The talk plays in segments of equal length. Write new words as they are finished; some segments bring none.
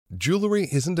Jewelry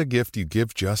isn't a gift you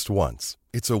give just once.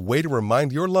 It's a way to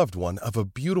remind your loved one of a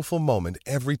beautiful moment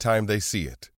every time they see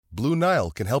it. Blue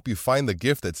Nile can help you find the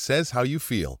gift that says how you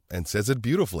feel and says it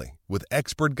beautifully, with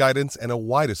expert guidance and a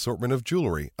wide assortment of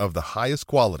jewelry of the highest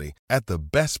quality at the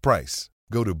best price.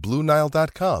 Go to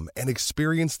BlueNile.com and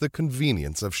experience the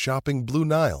convenience of shopping Blue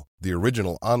Nile, the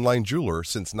original online jeweler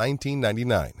since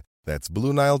 1999. That's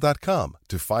BlueNile.com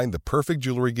to find the perfect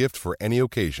jewelry gift for any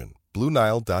occasion.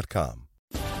 BlueNile.com.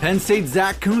 Penn State's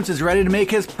Zack Kuntz is ready to make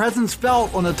his presence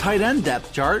felt on the tight end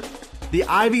depth chart. The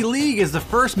Ivy League is the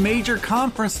first major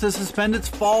conference to suspend its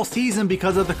fall season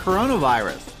because of the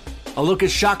coronavirus. A look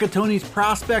at Shaka Toney's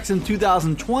prospects in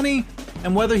 2020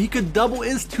 and whether he could double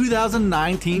his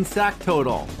 2019 sack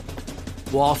total.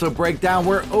 We'll also break down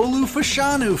where Olu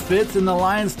Fashanu fits in the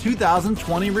Lions'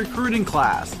 2020 recruiting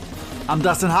class. I'm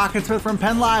Dustin Hawkinsmith from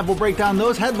Penn Live. We'll break down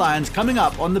those headlines coming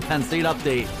up on the Penn State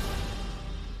Update.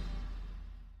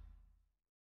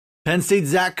 Penn State's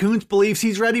Zack Kuntz believes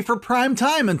he's ready for prime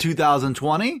time in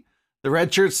 2020. The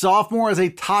redshirt sophomore is a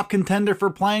top contender for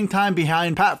playing time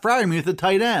behind Pat Freiermuth at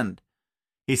tight end.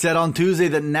 He said on Tuesday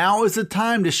that now is the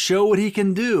time to show what he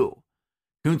can do.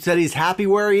 Kuntz said he's happy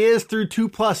where he is through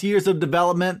 2+ years of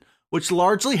development, which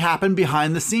largely happened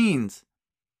behind the scenes.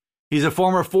 He's a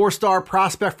former 4-star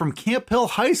prospect from Camp Hill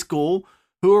High School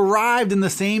who arrived in the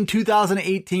same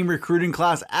 2018 recruiting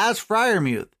class as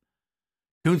Freiermuth.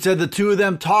 Kuntz said the two of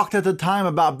them talked at the time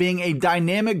about being a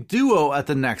dynamic duo at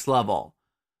the next level.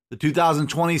 The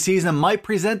 2020 season might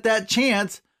present that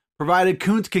chance, provided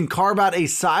Kuntz can carve out a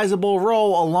sizable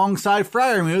role alongside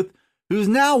Freiermuth, who's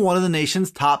now one of the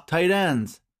nation's top tight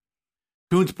ends.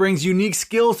 Kuntz brings unique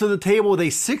skills to the table with a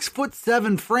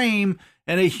 6'7" frame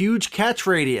and a huge catch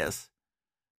radius.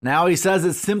 Now he says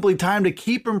it's simply time to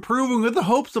keep improving with the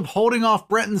hopes of holding off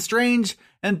Brenton Strange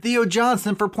and Theo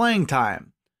Johnson for playing time.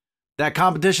 That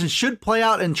competition should play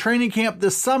out in training camp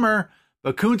this summer,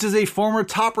 but Kuntz is a former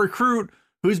top recruit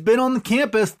who's been on the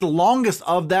campus the longest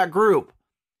of that group.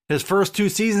 His first 2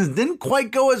 seasons didn't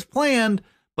quite go as planned,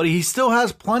 but he still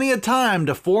has plenty of time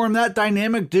to form that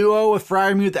dynamic duo with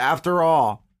Freiermuth after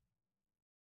all.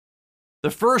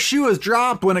 The first shoe is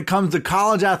dropped when it comes to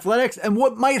college athletics and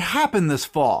what might happen this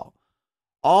fall.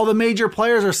 All the major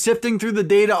players are sifting through the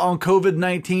data on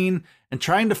COVID-19 and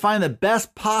trying to find the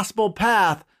best possible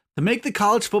path to make the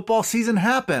college football season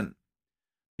happen.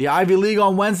 The Ivy League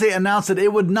on Wednesday announced that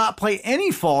it would not play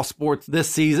any fall sports this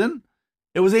season.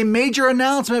 It was a major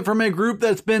announcement from a group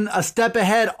that's been a step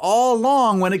ahead all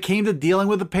along when it came to dealing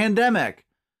with the pandemic.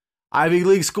 Ivy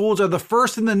League schools are the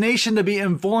first in the nation to be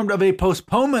informed of a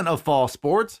postponement of fall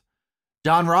sports.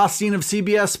 John Rothstein of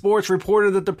CBS Sports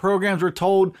reported that the programs were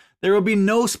told there will be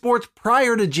no sports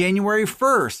prior to January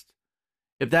 1st.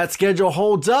 If that schedule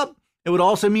holds up, it would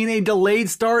also mean a delayed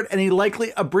start and a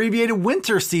likely abbreviated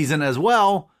winter season as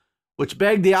well, which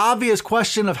begged the obvious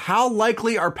question of how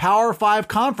likely are Power 5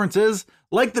 conferences,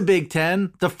 like the Big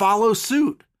Ten, to follow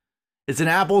suit. It's an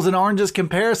apples and oranges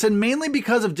comparison mainly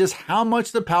because of just how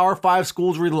much the Power 5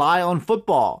 schools rely on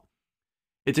football.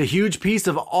 It's a huge piece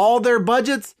of all their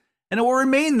budgets, and it will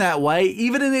remain that way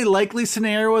even in a likely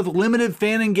scenario with limited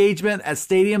fan engagement at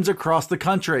stadiums across the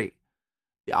country.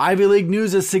 The Ivy League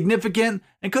news is significant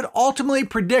and could ultimately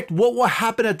predict what will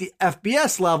happen at the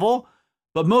FBS level,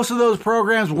 but most of those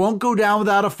programs won't go down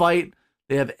without a fight.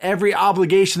 They have every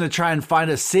obligation to try and find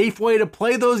a safe way to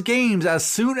play those games as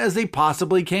soon as they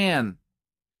possibly can.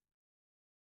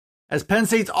 As Penn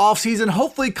State's offseason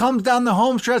hopefully comes down the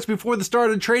home stretch before the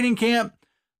start of training camp,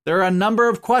 there are a number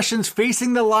of questions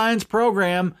facing the Lions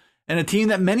program and a team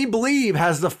that many believe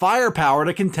has the firepower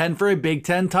to contend for a Big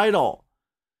Ten title.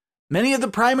 Many of the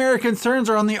primary concerns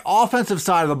are on the offensive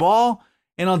side of the ball,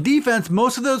 and on defense,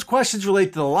 most of those questions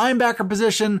relate to the linebacker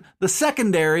position, the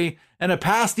secondary, and a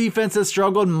pass defense that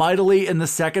struggled mightily in the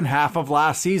second half of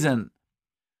last season.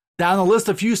 Down the list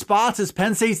a few spots is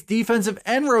Penn State's defensive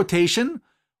end rotation,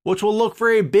 which will look for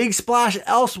a big splash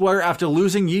elsewhere after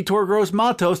losing Yetur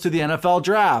Gross-Matos to the NFL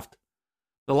draft.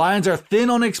 The Lions are thin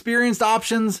on experienced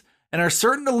options and are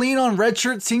certain to lean on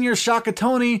redshirt senior Shaka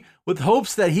Toney with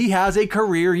hopes that he has a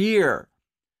career year.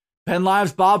 Penn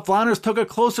Live's Bob Flounders took a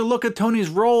closer look at Toney's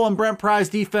role on Brent Pry's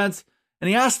defense, and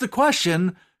he asked the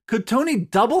question, could Toney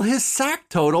double his sack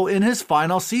total in his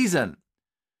final season?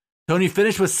 Toney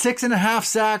finished with 6.5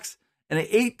 sacks and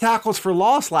 8 tackles for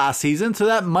loss last season, so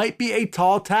that might be a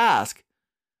tall task.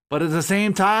 But at the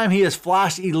same time, he has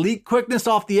flashed elite quickness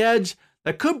off the edge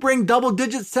that could bring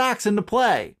double-digit sacks into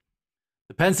play.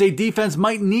 The Penn State defense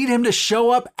might need him to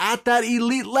show up at that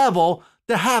elite level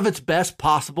to have its best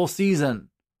possible season.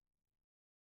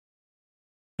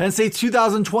 Penn State's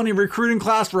 2020 recruiting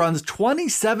class runs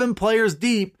 27 players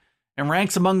deep and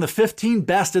ranks among the 15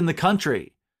 best in the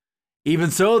country. Even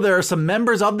so, there are some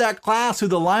members of that class who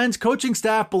the Lions coaching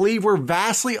staff believe were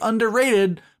vastly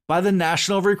underrated by the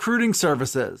National Recruiting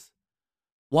Services.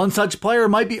 One such player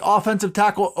might be offensive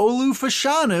tackle Olu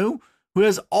Fashanu, who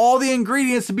has all the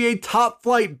ingredients to be a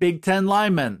top-flight Big Ten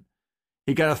lineman.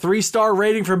 He got a 3-star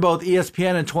rating from both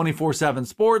ESPN and 24/7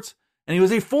 Sports, and he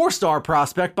was a 4-star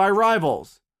prospect by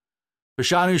Rivals.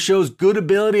 Fashanu shows good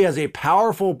ability as a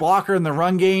powerful blocker in the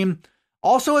run game,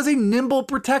 also as a nimble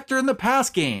protector in the pass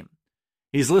game.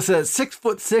 He's listed at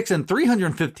 6'6" and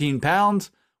 315 pounds,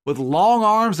 with long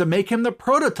arms that make him the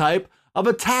prototype of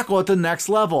a tackle at the next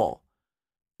level.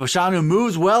 Fashanu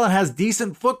moves well and has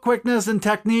decent foot quickness and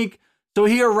technique, so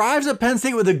he arrives at Penn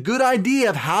State with a good idea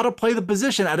of how to play the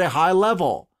position at a high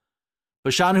level.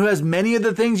 Fashanu has many of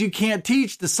the things you can't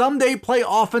teach to someday play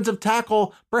offensive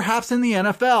tackle, perhaps in the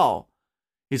NFL.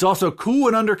 He's also cool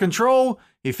and under control.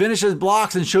 He finishes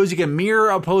blocks and shows he can mirror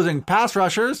opposing pass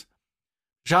rushers.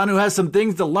 Fashanu has some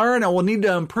things to learn and will need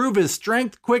to improve his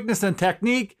strength, quickness, and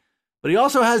technique, but he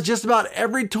also has just about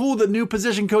every tool that new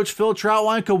position coach Phil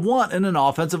Trautwein could want in an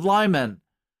offensive lineman.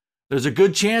 There's a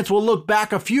good chance we'll look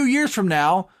back a few years from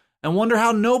now and wonder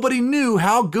how nobody knew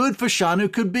how good Fashanu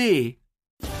could be.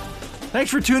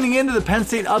 Thanks for tuning in to the Penn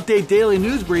State Update Daily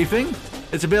News Briefing.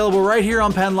 It's available right here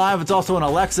on Penn Live. It's also on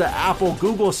Alexa, Apple,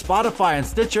 Google, Spotify, and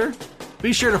Stitcher.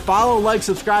 Be sure to follow, like,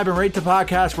 subscribe, and rate the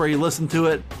podcast where you listen to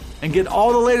it. And get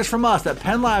all the latest from us at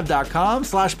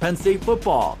PennLive.com/Penn State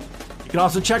Football. You can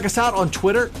also check us out on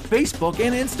Twitter, Facebook,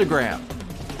 and Instagram.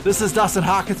 This is Dustin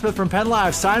Hawkinsmith from Penn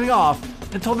Live signing off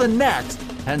until the next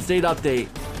Penn State Update.